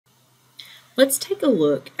Let's take a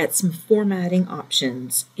look at some formatting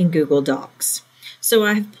options in Google Docs. So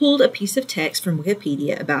I have pulled a piece of text from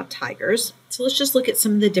Wikipedia about tigers. So let's just look at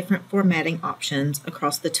some of the different formatting options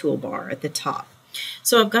across the toolbar at the top.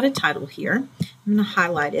 So I've got a title here. I'm going to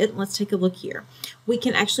highlight it. Let's take a look here. We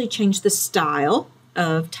can actually change the style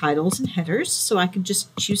of titles and headers. So I can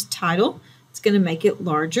just choose title. It's going to make it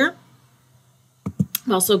larger.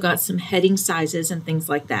 I've also got some heading sizes and things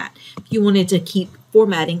like that. If you wanted to keep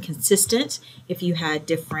formatting consistent, if you had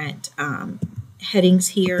different headings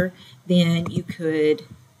here, then you could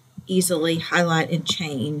easily highlight and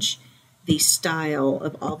change the style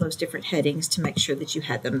of all those different headings to make sure that you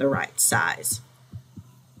had them the right size.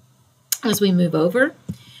 As we move over,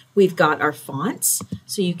 we've got our fonts.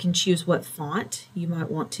 So you can choose what font you might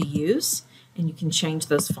want to use, and you can change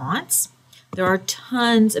those fonts. There are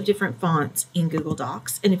tons of different fonts in Google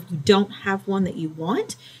Docs, and if you don't have one that you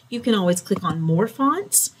want, you can always click on More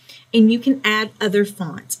Fonts, and you can add other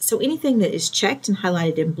fonts. So anything that is checked and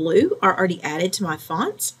highlighted in blue are already added to my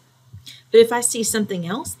fonts. But if I see something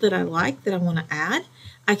else that I like that I want to add,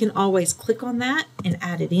 I can always click on that and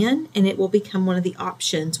add it in, and it will become one of the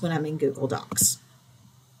options when I'm in Google Docs.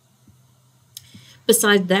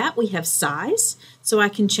 Besides that, we have size. So I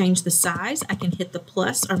can change the size. I can hit the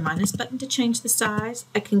plus or minus button to change the size.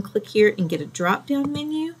 I can click here and get a drop-down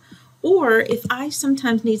menu. Or if I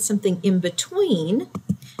sometimes need something in between,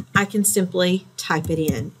 I can simply type it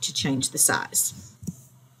in to change the size.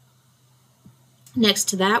 Next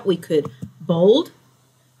to that, we could bold,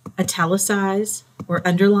 italicize, or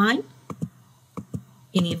underline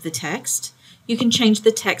any of the text. You can change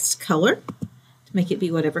the text color to make it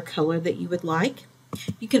be whatever color that you would like.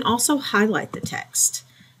 You can also highlight the text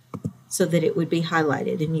so that it would be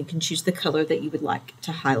highlighted, and you can choose the color that you would like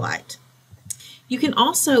to highlight. You can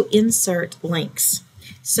also insert links.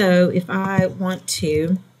 So if I want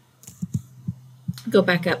to go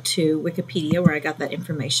back up to Wikipedia where I got that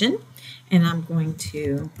information, and I'm going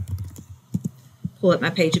to pull up my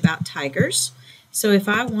page about tigers. So if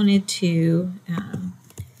I wanted to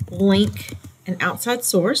link an outside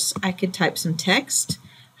source, I could type some text,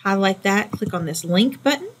 highlight that, click on this link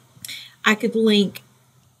button. I could link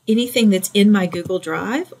anything that's in my Google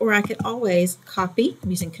Drive, or I could always copy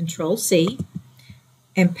using Control-C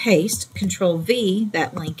and paste, Control-V,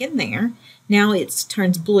 that link in there. Now it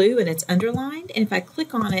turns blue and it's underlined, and if I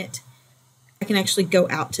click on it, I can actually go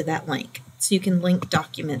out to that link. So you can link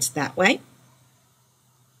documents that way.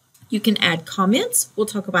 You can add comments. We'll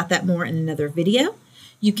talk about that more in another video.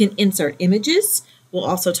 You can insert images. We'll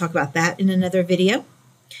also talk about that in another video.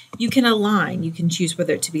 You can align. You can choose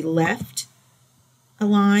whether it to be left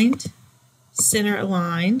aligned, center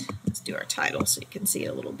aligned. Let's do our title so you can see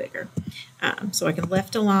it a little bigger. So I can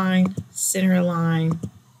left align, center align,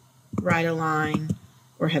 right align,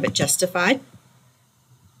 or have it justified.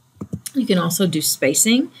 You can also do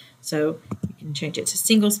spacing. So you can change it to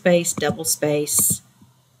single space, double space,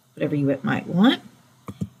 whatever you might want.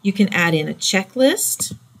 You can add in a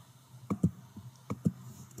checklist.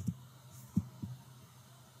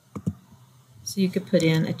 So you could put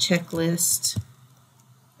in a checklist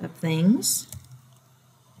of things.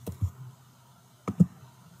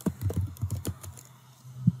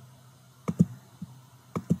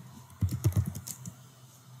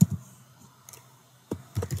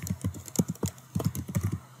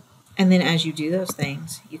 And then as you do those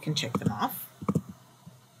things, you can check them off.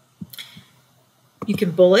 You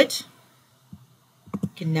can bullet, you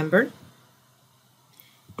can number,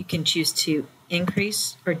 you can choose to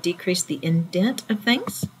increase or decrease the indent of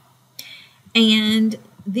things. And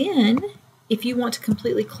then if you want to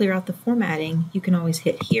completely clear out the formatting, you can always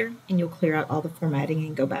hit here and you'll clear out all the formatting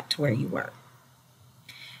and go back to where you were.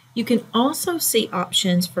 You can also see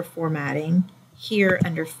options for formatting here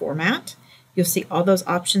under Format. You'll see all those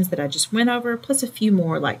options that I just went over, plus a few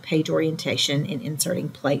more like page orientation and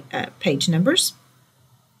inserting page numbers.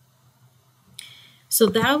 So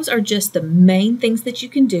those are just the main things that you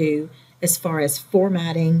can do as far as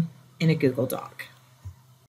formatting in a Google Doc.